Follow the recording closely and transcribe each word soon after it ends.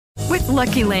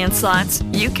Lucky Land Slots,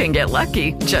 you can get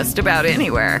lucky just about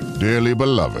anywhere. Dearly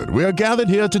beloved, we are gathered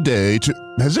here today to...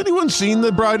 Has anyone seen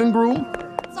the bride and groom?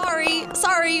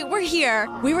 Sorry, we're here.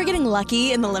 We were getting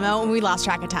lucky in the limo and we lost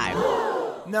track of time.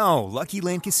 No, Lucky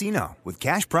Land Casino, with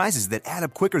cash prizes that add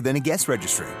up quicker than a guest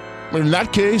registry. In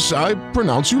that case, I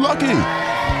pronounce you lucky.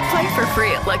 Play for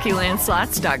free at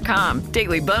LuckyLandSlots.com.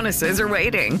 Daily bonuses are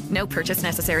waiting. No purchase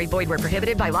necessary. Void where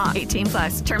prohibited by law.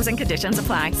 18+. Terms and conditions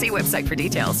apply. See website for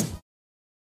details.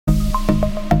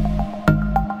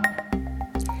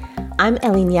 I'm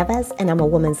Ellie Nieves, and I'm a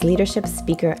women's leadership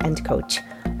speaker and coach.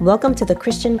 Welcome to the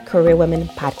Christian Career Women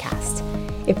podcast.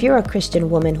 If you're a Christian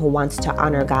woman who wants to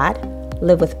honor God,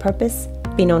 live with purpose,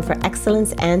 be known for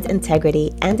excellence and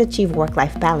integrity, and achieve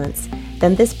work-life balance,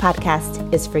 then this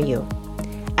podcast is for you.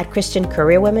 At Christian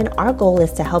Career Women, our goal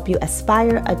is to help you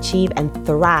aspire, achieve, and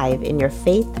thrive in your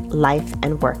faith, life,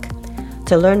 and work.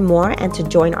 To learn more and to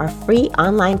join our free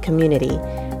online community,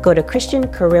 go to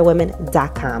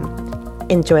ChristianCareerWomen.com.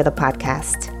 Enjoy the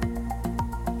podcast.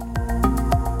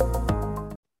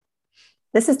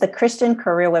 This is the Christian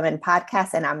Career Women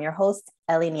podcast, and I'm your host,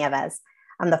 Ellie Nieves.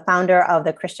 I'm the founder of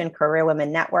the Christian Career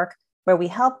Women Network, where we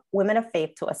help women of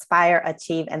faith to aspire,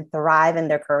 achieve, and thrive in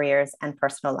their careers and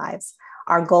personal lives.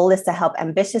 Our goal is to help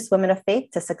ambitious women of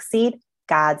faith to succeed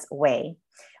God's way.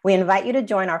 We invite you to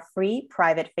join our free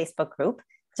private Facebook group.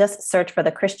 Just search for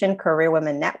the Christian Career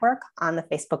Women Network on the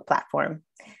Facebook platform.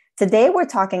 Today, we're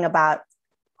talking about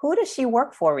who does she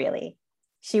work for, really?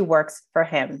 She works for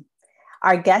him.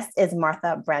 Our guest is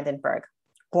Martha Brandenburg.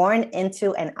 Born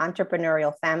into an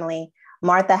entrepreneurial family,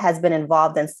 Martha has been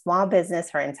involved in small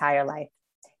business her entire life.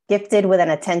 Gifted with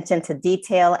an attention to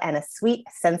detail and a sweet,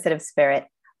 sensitive spirit,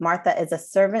 Martha is a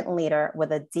servant leader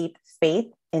with a deep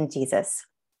faith in Jesus.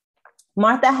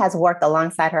 Martha has worked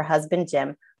alongside her husband,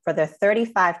 Jim, for their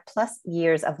 35 plus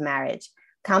years of marriage,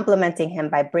 complementing him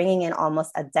by bringing in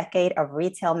almost a decade of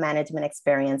retail management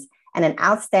experience and an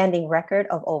outstanding record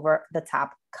of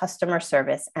over-the-top customer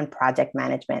service and project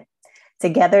management.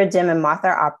 Together, Jim and Martha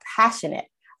are passionate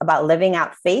about living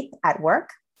out faith at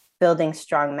work, building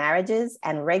strong marriages,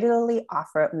 and regularly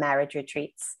offer marriage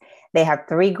retreats. They have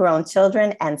 3 grown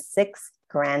children and 6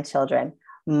 grandchildren.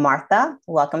 Martha,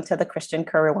 welcome to the Christian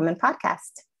Career Women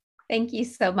podcast. Thank you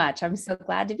so much. I'm so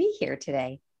glad to be here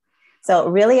today. So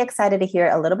really excited to hear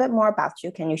a little bit more about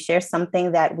you. Can you share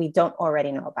something that we don't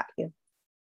already know about you?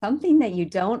 Something that you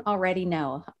don't already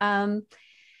know.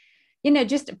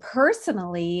 Just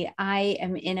personally, I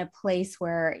am in a place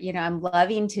where, I'm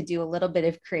loving to do a little bit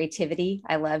of creativity.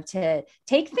 I love to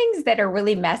take things that are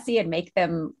really messy and make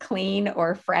them clean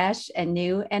or fresh and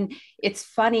new. And it's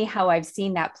funny how I've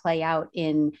seen that play out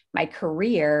in my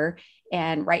career.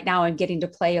 And right now I'm getting to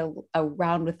play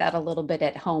around with that a little bit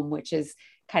at home, which is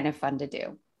kind of fun to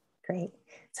do. Great.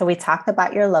 So we talked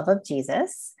about your love of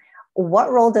Jesus.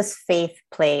 What role does faith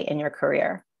play in your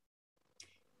career?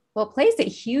 Well, it plays a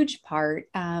huge part.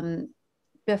 So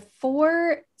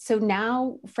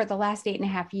now for the last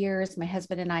 8.5 years, my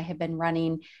husband and I have been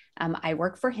running, I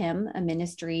work for him, a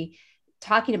ministry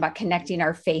talking about connecting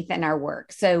our faith and our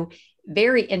work. So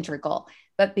very integral.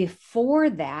 But before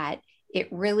that, it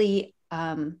really,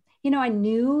 I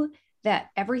knew that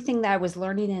everything that I was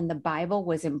learning in the Bible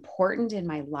was important in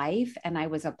my life and I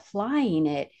was applying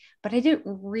it, but I didn't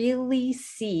really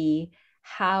see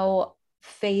how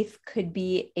faith could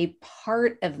be a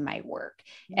part of my work.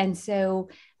 And so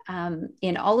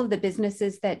in all of the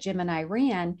businesses that Jim and I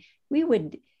ran, we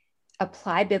would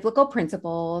apply biblical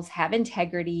principles, have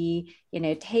integrity,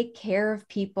 take care of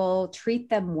people, treat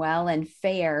them well and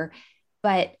fair.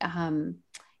 But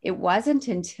it wasn't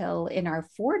until in our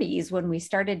 40s when we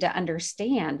started to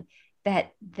understand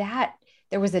that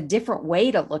there was a different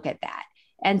way to look at that.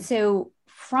 And so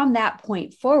from that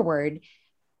point forward,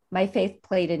 my faith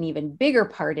played an even bigger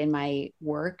part in my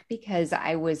work because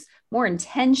I was more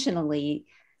intentionally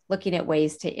looking at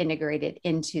ways to integrate it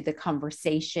into the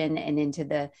conversation and into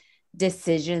the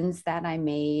decisions that I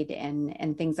made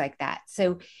and things like that.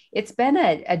 So it's been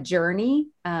a journey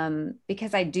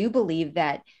because I do believe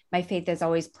that my faith has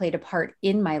always played a part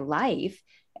in my life.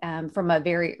 From a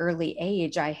very early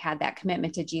age, I had that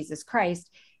commitment to Jesus Christ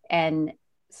and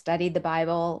studied the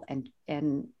Bible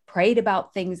and prayed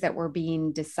about things that were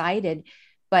being decided.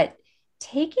 But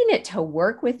taking it to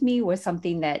work with me was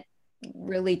something that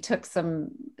really took some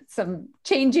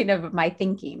changing of my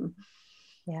thinking.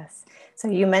 Yes. So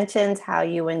you mentioned how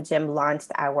you and Jim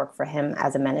launched I Work for Him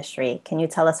as a ministry. Can you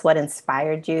tell us what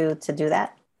inspired you to do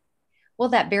that? Well,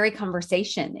 that very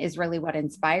conversation is really what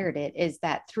inspired it, is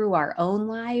that through our own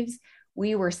lives,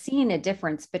 we were seeing a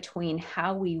difference between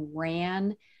how we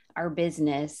ran our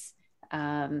business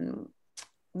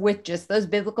with just those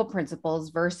biblical principles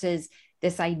versus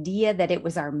this idea that it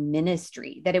was our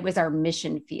ministry, that it was our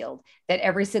mission field, that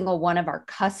every single one of our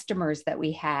customers that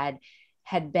we had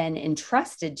been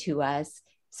entrusted to us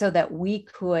so that we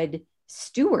could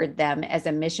steward them as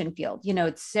a mission field.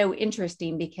 It's so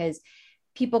interesting because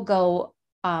people go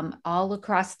all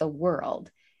across the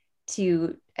world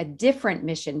to a different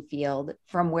mission field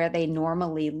from where they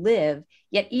normally live,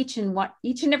 yet each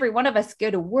and every one of us go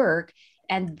to work,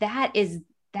 and that is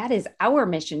our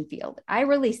mission field. I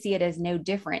really see it as no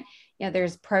different.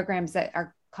 There's programs that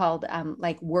are called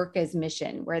like Work as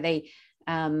Mission, where they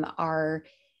are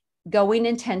going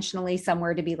intentionally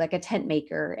somewhere to be like a tent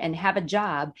maker and have a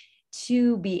job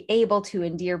to be able to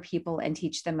endear people and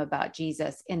teach them about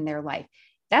Jesus in their life.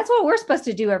 That's what we're supposed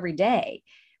to do every day,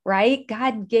 right?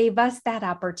 God gave us that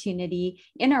opportunity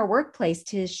in our workplace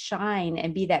to shine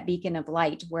and be that beacon of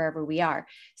light wherever we are.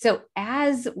 So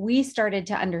as we started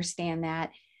to understand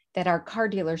that our car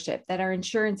dealership, that our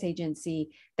insurance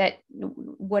agency, that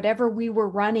whatever we were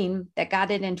running that God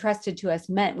had entrusted to us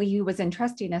meant He was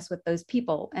entrusting us with those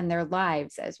people and their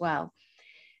lives as well.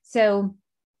 So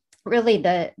really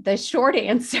the short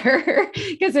answer,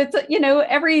 because it's,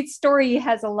 every story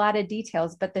has a lot of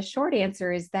details, but the short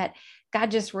answer is that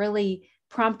God just really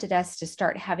prompted us to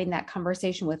start having that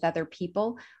conversation with other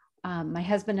people. My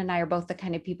husband and I are both the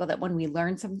kind of people that when we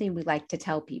learn something, we like to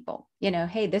tell people,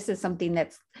 hey, this is something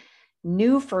that's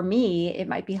new for me. It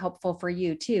might be helpful for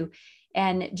you too.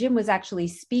 And Jim was actually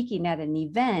speaking at an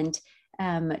event,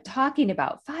 talking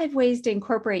about 5 ways to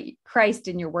incorporate Christ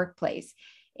in your workplace.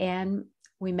 And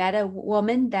we met a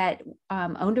woman that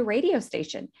owned a radio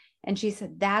station. And she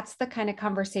said, that's the kind of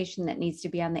conversation that needs to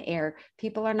be on the air.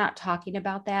 People are not talking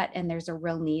about that, and there's a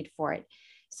real need for it.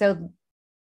 So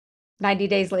 90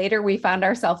 days later, we found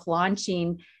ourselves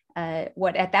launching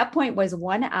what at that point was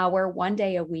 1 hour, 1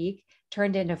 day a week,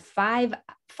 turned into five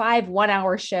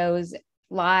 1-hour shows,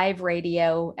 live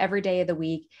radio every day of the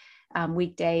week,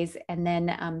 weekdays. And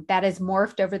then that has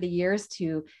morphed over the years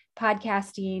to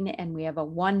podcasting. And we have a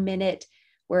 1 minute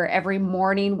where every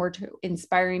morning we're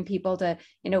inspiring people to,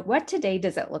 what today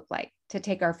does it look like to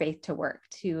take our faith to work,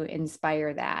 to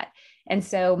inspire that. And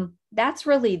so that's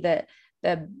really the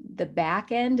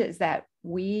back end, is that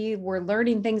we were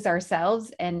learning things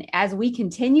ourselves. And as we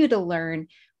continue to learn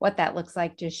what that looks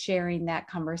like, just sharing that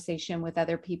conversation with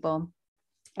other people.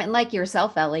 And like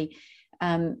yourself, Ellie,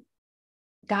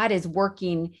 God is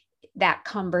working that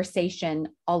conversation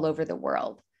all over the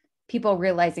world. People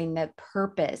realizing the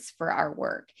purpose for our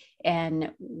work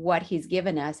and what He's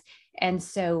given us. And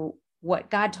so what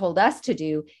God told us to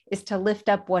do is to lift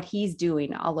up what He's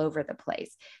doing all over the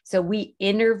place. So we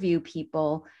interview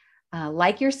people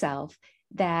like yourself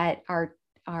that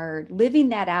are living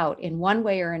that out in one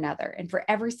way or another. And for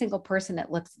every single person, it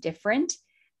looks different,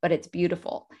 but it's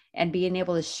beautiful. And being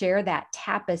able to share that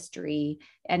tapestry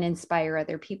and inspire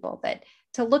other people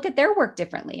to look at their work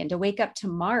differently, and to wake up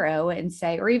tomorrow and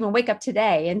say, or even wake up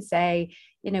today and say,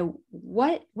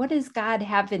 what does God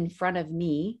have in front of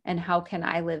me, and how can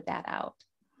I live that out?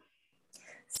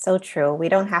 So true. We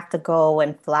don't have to go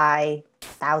and fly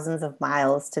thousands of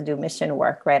miles to do mission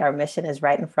work, right? Our mission is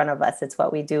right in front of us. It's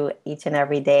what we do each and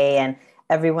every day, and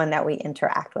everyone that we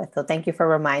interact with. So thank you for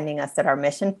reminding us that our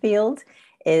mission field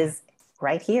is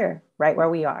right here, right where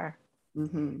we are.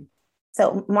 Mm-hmm.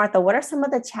 So Martha, what are some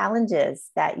of the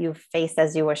challenges that you faced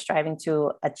as you were striving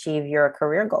to achieve your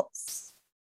career goals?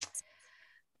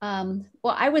 Well,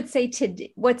 I would say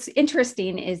what's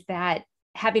interesting is that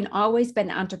having always been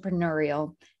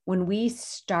entrepreneurial, when we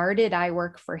started I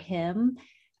Work for Him,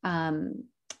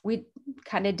 we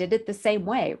kind of did it the same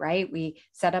way, right? We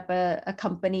set up a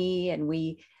company, and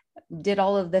we did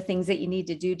all of the things that you need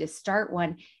to do to start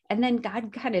one. And then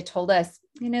God kind of told us,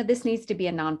 this needs to be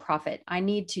a nonprofit. I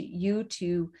need you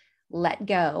to let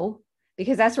go,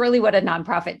 because that's really what a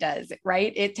nonprofit does,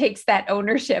 right? It takes that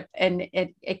ownership and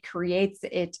it creates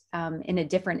it in a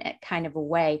different kind of a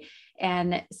way.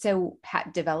 And so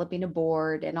developing a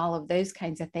board and all of those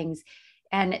kinds of things.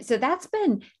 And so that's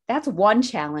one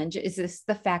challenge, is this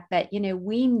the fact that,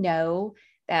 we know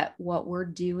that what we're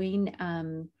doing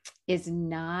is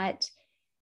not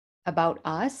about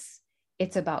us.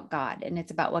 It's about God, and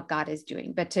it's about what God is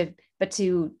doing. But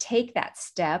to take that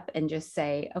step and just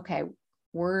say, okay,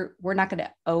 we're not going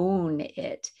to own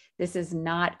it. This is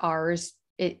not ours.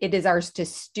 It is ours to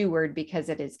steward, because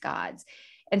it is God's.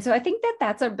 And so I think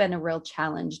that's been a real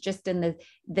challenge, just in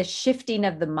the shifting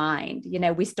of the mind.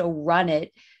 We still run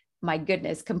it, my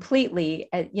goodness, completely,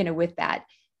 with that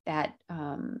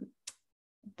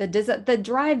the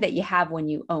drive that you have when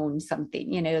you own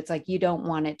something. It's like you don't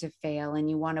want it to fail and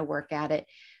you want to work at it.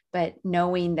 but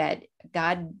knowing that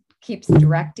God keeps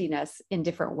directing us in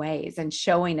different ways and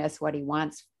showing us what he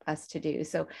wants us to do.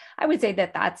 So I would say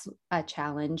that that's a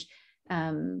challenge.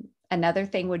 Another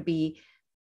thing would be,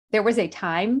 there was a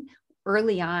time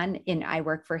early on in I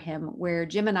Work for Him where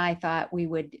Jim and I thought we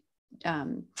would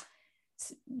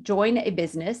join a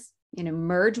business,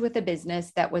 merge with a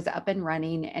business that was up and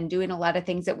running and doing a lot of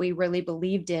things that we really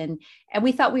believed in. And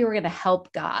we thought we were going to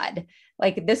help God.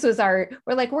 Like this was God,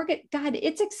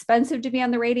 it's expensive to be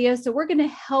on the radio. So we're going to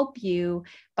help you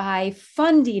by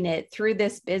funding it through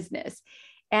this business.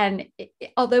 And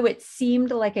although it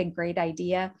seemed like a great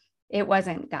idea, it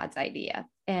wasn't God's idea.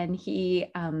 And he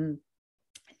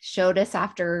showed us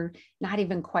after not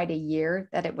even quite a year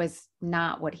that it was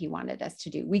not what he wanted us to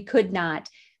do. We could not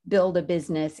build a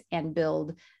business and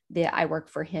build the I Work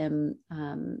for Him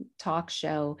talk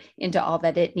show into all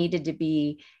that it needed to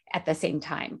be at the same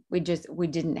time. We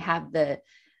didn't have the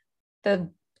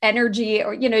energy,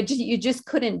 or, you just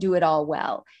couldn't do it all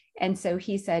well. And so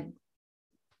he said,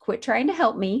 quit trying to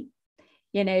help me,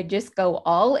 just go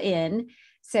all in.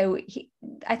 So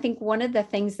I think one of the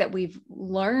things that we've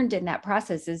learned in that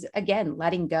process is, again,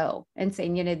 letting go and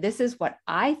saying, this is what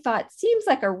I thought seems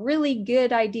like a really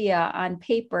good idea on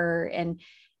paper. And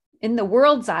in the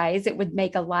world's eyes, it would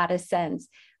make a lot of sense.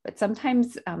 But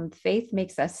sometimes faith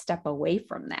makes us step away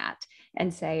from that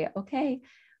and say, okay,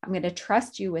 I'm going to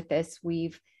trust you with this.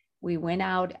 We went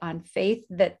out on faith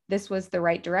that this was the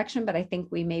right direction, but I think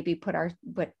we maybe put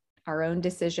our own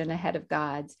decision ahead of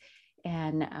God's.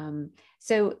 And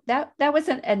so that was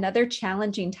another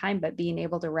challenging time, but being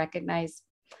able to recognize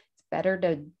it's better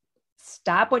to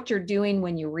stop what you're doing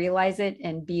when you realize it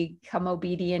and become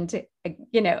obedient to,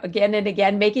 again and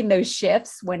again, making those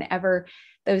shifts whenever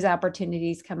those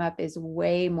opportunities come up is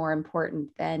way more important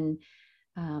than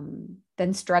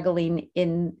struggling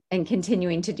in and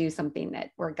continuing to do something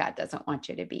where God doesn't want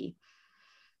you to be.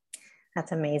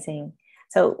 That's amazing.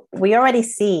 So we already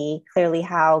see clearly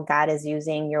how God is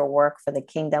using your work for the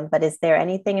kingdom, but is there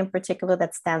anything in particular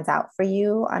that stands out for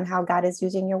you on how God is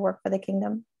using your work for the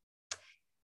kingdom?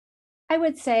 I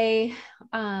would say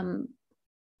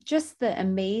just the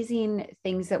amazing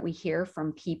things that we hear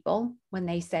from people when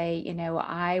they say,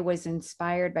 I was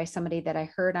inspired by somebody that I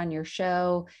heard on your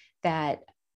show that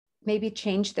maybe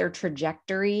changed their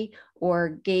trajectory or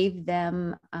gave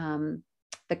them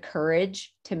the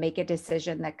courage to make a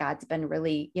decision that God's been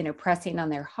really, pressing on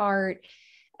their heart.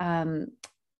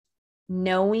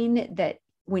 Knowing that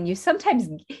when you sometimes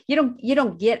you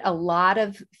don't get a lot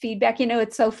of feedback,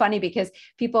 it's so funny because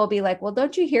people will be like, well,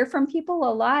 don't you hear from people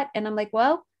a lot? And I'm like,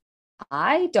 well,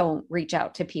 I don't reach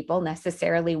out to people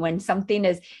necessarily when something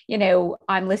is,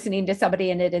 I'm listening to somebody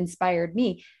and it inspired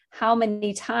me. How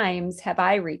many times have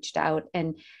I reached out?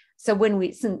 And so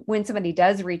when somebody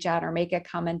does reach out or make a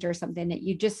comment or something, that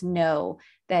you just know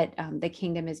that the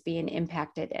kingdom is being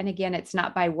impacted. And again, it's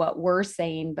not by what we're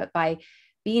saying, but by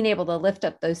being able to lift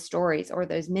up those stories or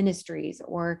those ministries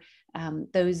or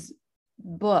those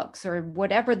books or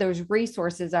whatever those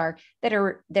resources are that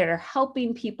are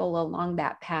helping people along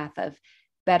that path of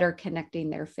better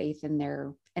connecting their faith in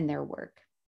their work.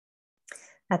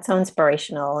 That's so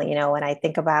inspirational. When I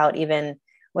think about even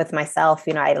with myself,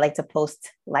 I like to post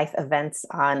life events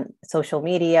on social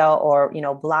media or,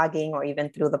 blogging or even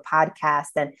through the podcast.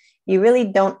 And you really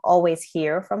don't always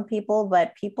hear from people,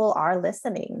 but people are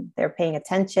listening. They're paying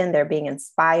attention. They're being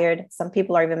inspired. Some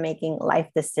people are even making life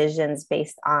decisions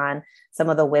based on some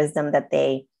of the wisdom that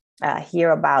they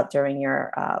hear about during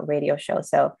your radio show.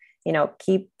 So,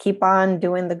 keep on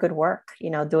doing the good work,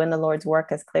 doing the Lord's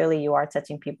work, as clearly you are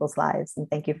touching people's lives. And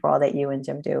thank you for all that you and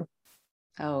Jim do.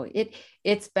 Oh,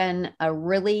 it's been a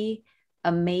really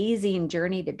amazing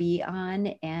journey to be on.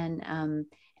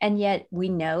 And yet we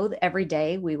know that every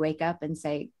day we wake up and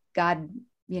say, God,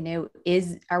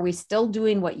 are we still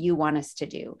doing what you want us to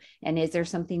do? And is there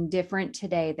something different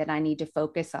today that I need to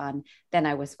focus on than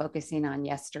I was focusing on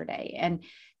yesterday? And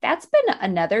that's been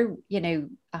another,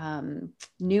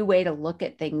 new way to look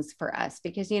at things for us,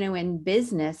 because, in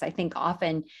business, I think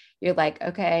often you're like,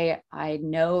 okay, I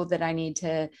know that I need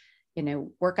to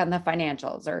work on the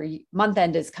financials, or month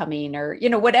end is coming, or,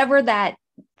 whatever that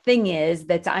thing is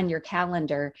that's on your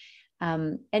calendar.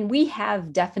 And we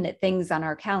have definite things on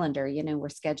our calendar, we're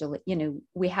scheduling,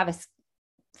 we have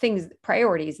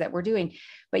priorities that we're doing,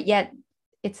 but yet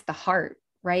it's the heart,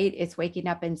 right? It's waking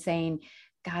up and saying,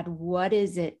 God, what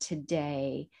is it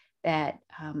today that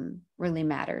really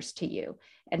matters to you?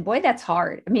 And boy, that's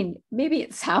hard. I mean, maybe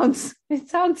it sounds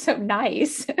so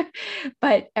nice,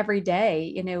 but every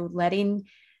day, letting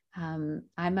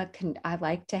I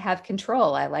like to have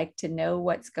control. I like to know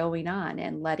what's going on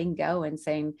and letting go and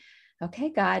saying, okay,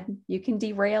 God, you can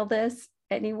derail this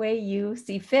any way you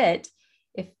see fit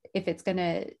if it's going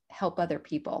to help other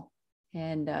people.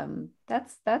 And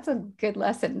that's a good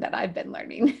lesson that I've been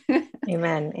learning.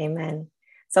 Amen. Amen.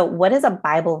 So what is a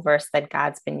Bible verse that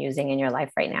God's been using in your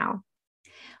life right now?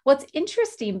 Well, it's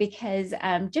interesting because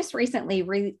just recently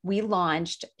we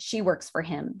launched She Works for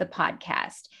Him, the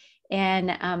podcast.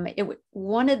 And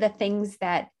one of the things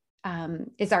that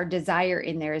is our desire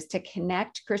in there is to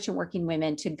connect Christian working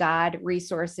women to God,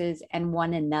 resources, and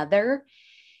one another.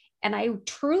 And I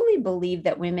truly believe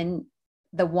that women,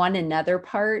 the one another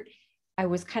part, I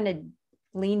was kind of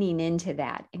leaning into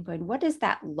that and going, what does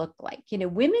that look like?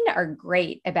 Women are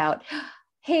great about,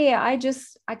 hey, I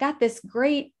found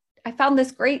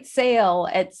this great sale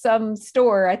at some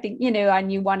store, I think,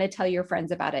 and you want to tell your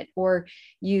friends about it, or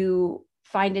you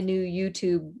find a new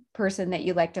YouTube person that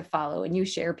you like to follow and you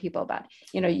share people about,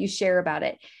 you share about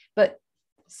it. But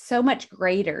so much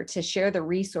greater to share the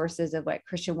resources of what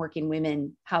Christian working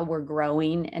women, how we're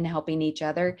growing and helping each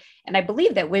other. And I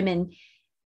believe that women,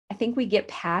 I think we get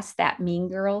past that mean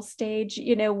girl stage,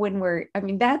 when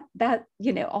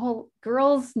all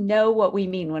girls know what we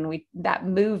mean when that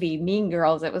movie, Mean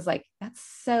Girls, it was like, that's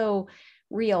so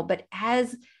real. But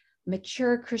as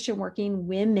mature Christian working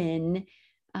women,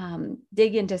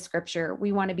 dig into scripture,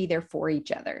 we want to be there for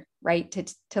each other, right?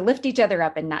 To lift each other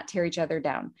up and not tear each other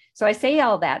down. So I say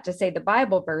all that to say the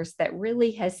Bible verse that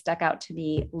really has stuck out to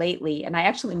me lately, and I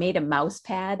actually made a mouse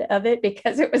pad of it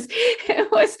because it was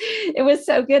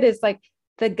so good. It's like,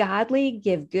 the godly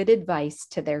give good advice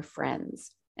to their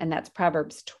friends. And that's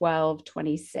Proverbs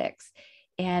 12:26.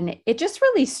 And it just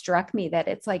really struck me that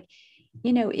it's like,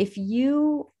 if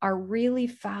you are really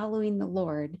following the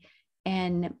Lord,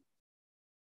 and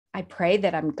I pray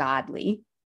that I'm godly,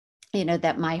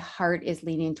 that my heart is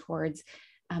leaning towards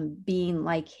being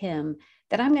like him,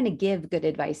 that I'm going to give good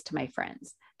advice to my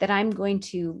friends, that I'm going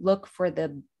to look for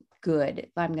the good.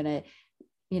 I'm going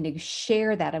to,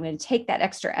 share that. I'm going to take that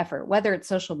extra effort, whether it's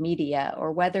social media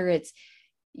or whether it's,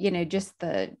 just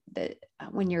the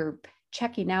when you're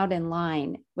checking out in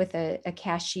line with a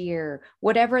cashier,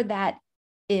 whatever that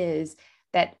is,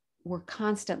 that we're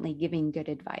constantly giving good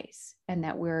advice and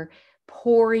that we're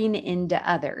pouring into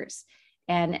others.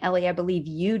 And Ellie, I believe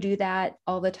you do that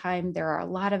all the time. There are a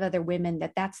lot of other women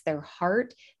that's their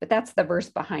heart, but that's the verse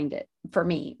behind it for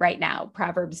me right now,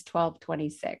 Proverbs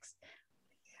 12:26.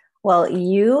 Well,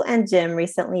 you and Jim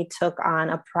recently took on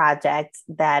a project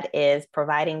that is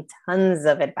providing tons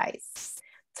of advice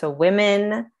to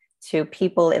women, to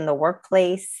people in the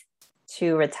workplace,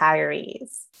 to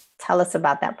retirees. Tell us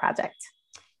about that project.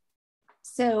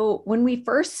 So when we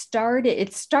first started,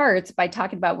 it starts by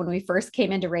talking about when we first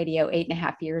came into radio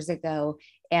 8.5 years ago,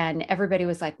 and everybody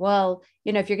was like, well,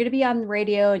 if you're going to be on the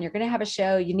radio and you're going to have a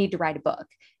show, you need to write a book.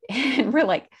 And we're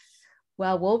like,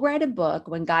 well, we'll write a book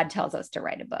when God tells us to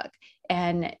write a book.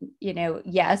 And,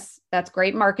 yes, that's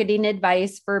great marketing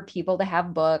advice for people to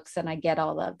have books. And I get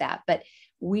all of that. But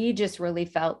we just really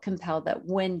felt compelled that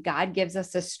when God gives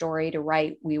us a story to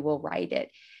write, we will write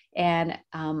it. And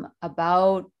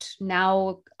about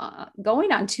now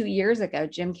going on 2 years ago,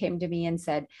 Jim came to me and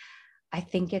said, I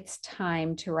think it's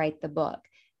time to write the book,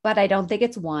 but I don't think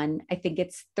it's one. I think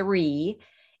it's 3.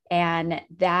 And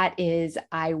that is,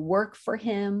 I work for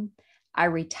him, I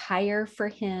retire for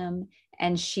him,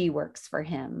 and she works for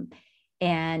him.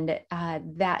 And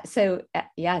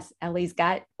yes, Ellie's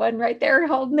got one right there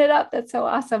holding it up. That's so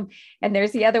awesome. And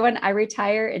there's the other one, I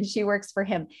retire and she works for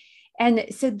him. And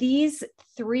so these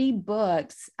 3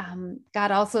 books,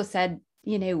 God also said,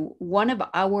 one of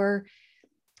our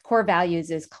core values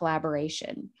is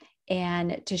collaboration,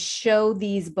 and to show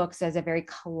these books as a very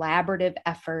collaborative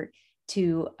effort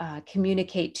to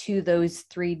communicate to those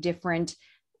 3 different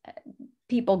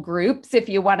people groups, if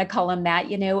you want to call them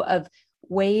that, of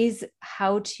ways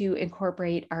how to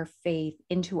incorporate our faith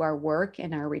into our work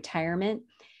and our retirement.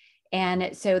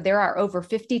 And so there are over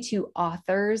 52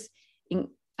 authors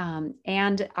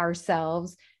and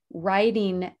ourselves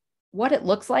writing what it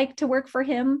looks like to work for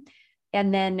him,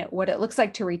 and then what it looks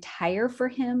like to retire for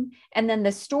him, and then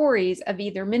the stories of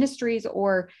either ministries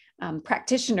or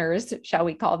practitioners, shall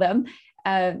we call them,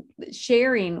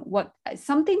 sharing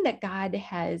something that God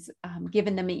has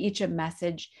given them, each a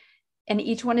message, and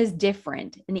each one is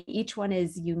different and each one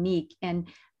is unique. And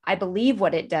I believe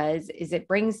what it does is it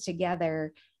brings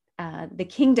together the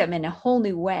kingdom in a whole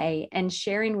new way, and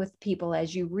sharing with people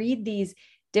as you read these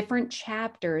different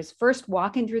chapters, first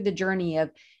walking through the journey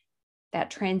of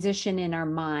that transition in our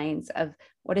minds of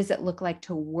what does it look like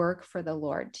to work for the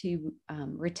Lord, to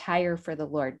retire for the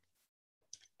Lord.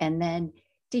 And then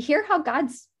to hear how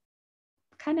God's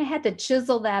kind of had to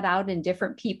chisel that out in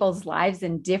different people's lives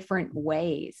in different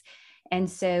ways. And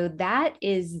so that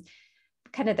is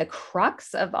kind of the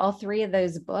crux of all three of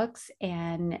those books.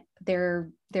 And they're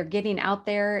getting out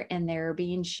there and they're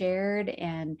being shared.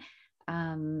 And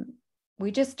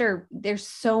there's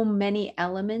so many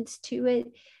elements to it,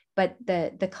 but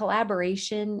the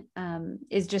collaboration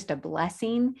is just a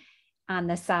blessing on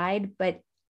the side. But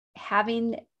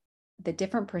having the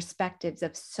different perspectives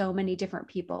of so many different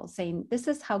people saying, this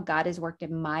is how God has worked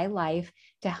in my life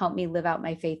to help me live out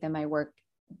my faith and my work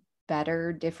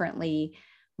better, differently,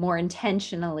 more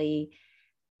intentionally.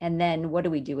 And then what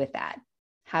do we do with that?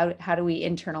 How do we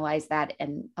internalize that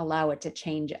and allow it to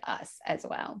change us as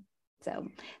well? So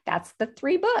that's the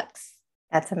 3 books.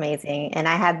 That's amazing. And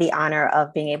I had the honor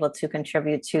of being able to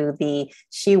contribute to the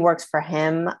She Works for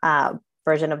Him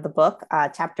version of the book.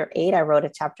 Chapter 8, I wrote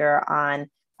a chapter on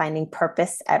finding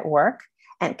purpose at work.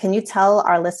 And can you tell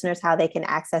our listeners how they can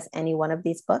access any one of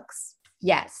these books?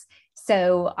 Yes.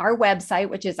 So our website,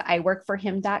 which is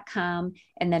iworkforhim.com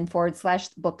and then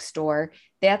 /bookstore,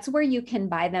 that's where you can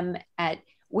buy them at.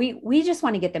 We just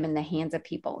want to get them in the hands of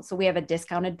people. So we have a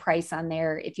discounted price on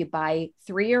there. If you buy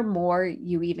 3 or more,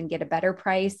 you even get a better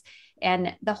price.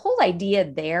 And the whole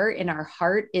idea there in our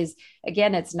heart is,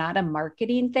 again, it's not a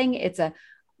marketing thing.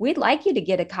 We'd like you to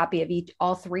get a copy of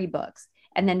all 3 books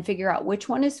and then figure out which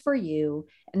one is for you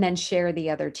and then share the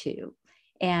other 2.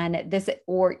 And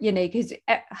because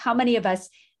how many of us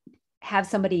have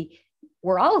somebody,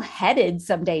 we're all headed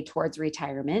someday towards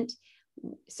retirement.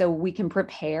 So we can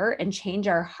prepare and change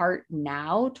our heart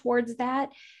now towards that.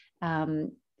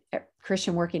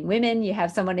 Christian working women, you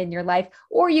have someone in your life,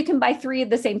 or you can buy 3 of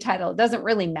the same title. It doesn't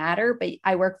really matter, but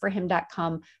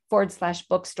iworkforhim.com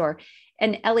 /bookstore.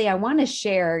 And Ellie, I want to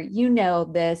share,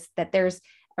 that there's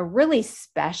a really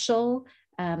special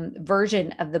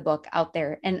version of the book out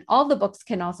there. And all the books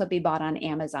can also be bought on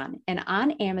Amazon. And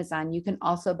on Amazon, you can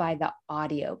also buy the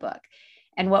audiobook.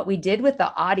 And what we did with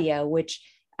the audio, which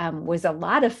was a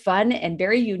lot of fun and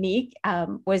very unique,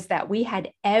 was that we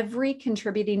had every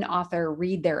contributing author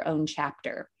read their own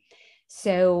chapter.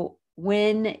 So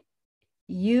when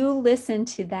you listen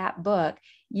to that book,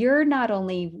 you're not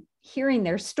only hearing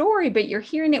their story, but you're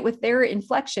hearing it with their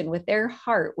inflection, with their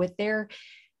heart, with their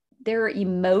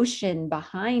emotion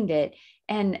behind it.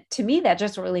 And to me, that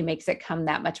just really makes it come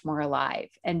that much more alive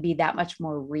and be that much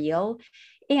more real.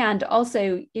 And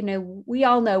also, we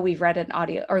all know we've read an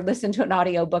audio or listened to an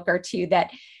audio book or 2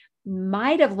 that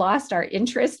might have lost our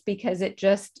interest because it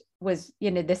just was,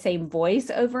 the same voice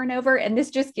over and over. And this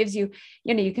just gives you,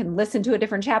 you can listen to a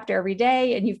different chapter every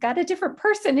day and you've got a different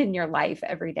person in your life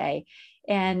every day.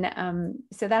 And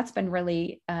so that's been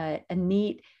really a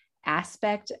neat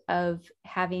aspect of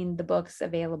having the books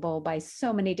available by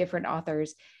so many different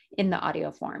authors in the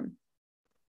audio form.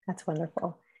 That's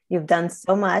wonderful. You've done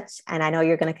so much, and I know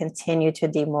you're going to continue to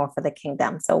do more for the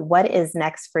kingdom. So what is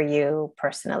next for you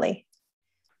personally?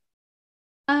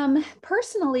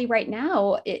 Personally, right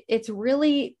now, it's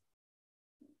really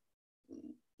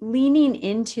leaning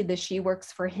into the She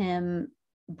Works for Him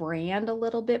brand a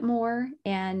little bit more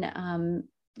and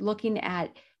looking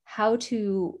at how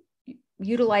to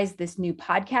utilize this new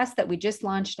podcast that we just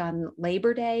launched on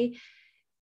Labor Day.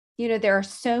 There are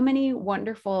so many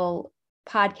wonderful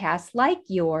podcasts like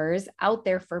yours out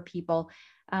there for people,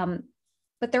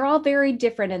 but they're all very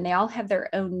different and they all have their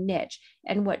own niche.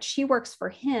 And what She Works for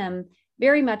Him,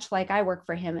 very much like I Work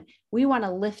for Him, we want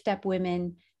to lift up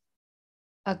women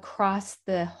across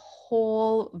the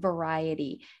whole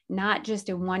variety, not just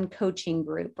in one coaching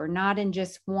group or not in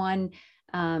just one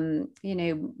mentoring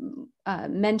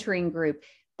group,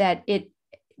 that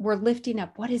we're lifting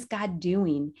up what is God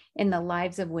doing in the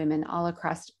lives of women all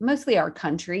across mostly our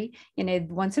country.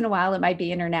 Once in a while it might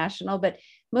be international, but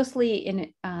mostly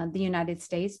in the United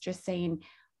States, just saying,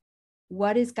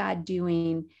 what is God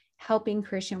doing, helping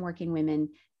Christian working women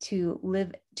to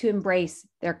embrace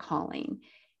their calling.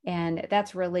 And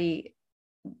that's really,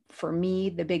 for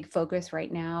me, the big focus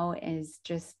right now is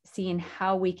just seeing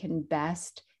how we can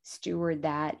best steward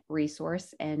that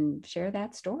resource and share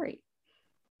that story.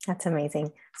 That's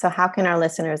amazing. So how can our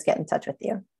listeners get in touch with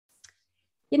you?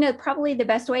 Probably the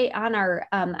best way on our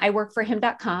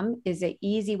iworkforhim.com is an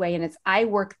easy way, and it's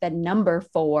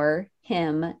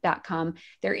iwork4him.com.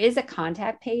 There is a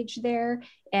contact page there,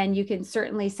 and you can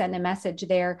certainly send a message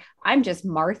there. I'm just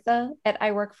Martha at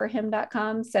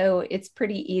iworkforhim.com, so it's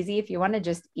pretty easy if you want to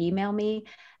just email me.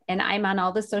 And I'm on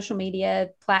all the social media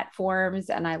platforms,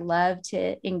 and I love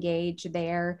to engage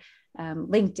there.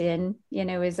 LinkedIn,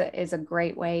 is a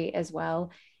great way as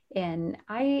well. And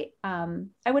I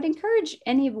would encourage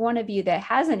any one of you that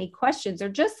has any questions or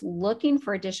just looking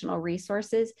for additional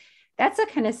resources. That's the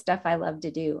kind of stuff I love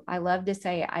to do. I love to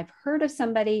say, I've heard of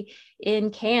somebody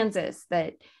in Kansas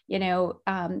that,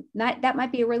 that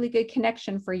might be a really good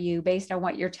connection for you based on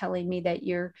what you're telling me that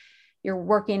you're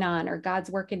working on, or God's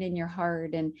working in your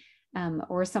heart, and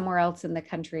or somewhere else in the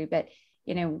country. But,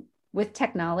 with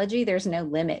technology, there's no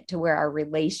limit to where our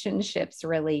relationships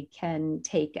really can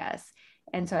take us.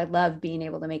 And so I love being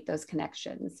able to make those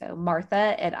connections. So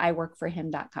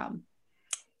Martha@iworkforhim.com.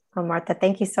 Well, Martha,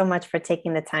 thank you so much for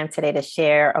taking the time today to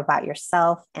share about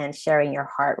yourself and sharing your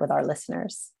heart with our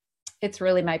listeners. It's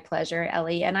really my pleasure,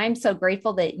 Ellie. And I'm so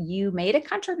grateful that you made a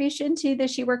contribution to the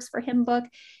She Works for Him book.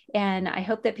 And I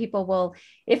hope that people will,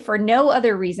 if for no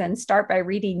other reason, start by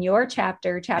reading your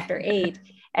chapter 8.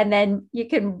 And then you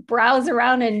can browse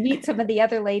around and meet some of the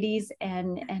other ladies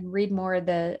and read more of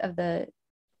the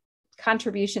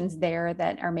contributions there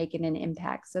that are making an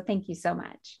impact. So thank you so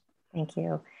much. Thank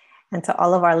you. And to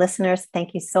all of our listeners,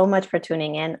 thank you so much for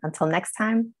tuning in. Until next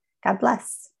time, God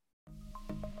bless.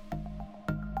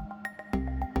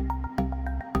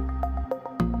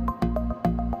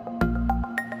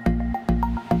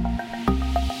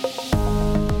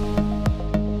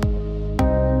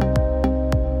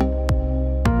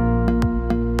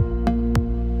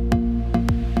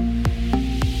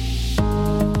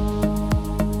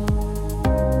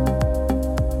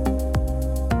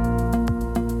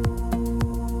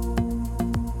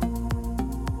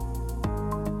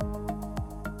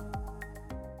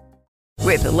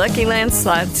 With the Lucky Land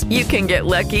Slots, you can get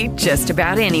lucky just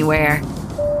about anywhere.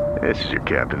 This is your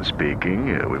captain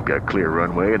speaking. We've got clear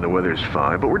runway and the weather's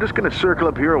fine, but we're just going to circle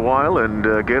up here a while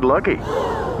and get lucky.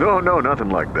 No, nothing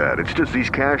like that. It's just these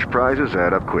cash prizes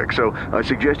add up quick. So I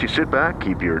suggest you sit back,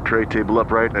 keep your tray table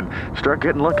upright, and start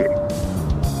getting lucky.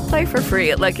 Play for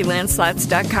free at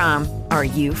LuckyLandSlots.com. Are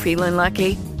you feeling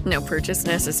lucky? No purchase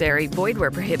necessary. Void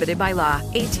where prohibited by law.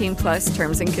 18+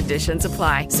 terms and conditions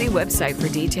apply. See website for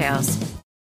details.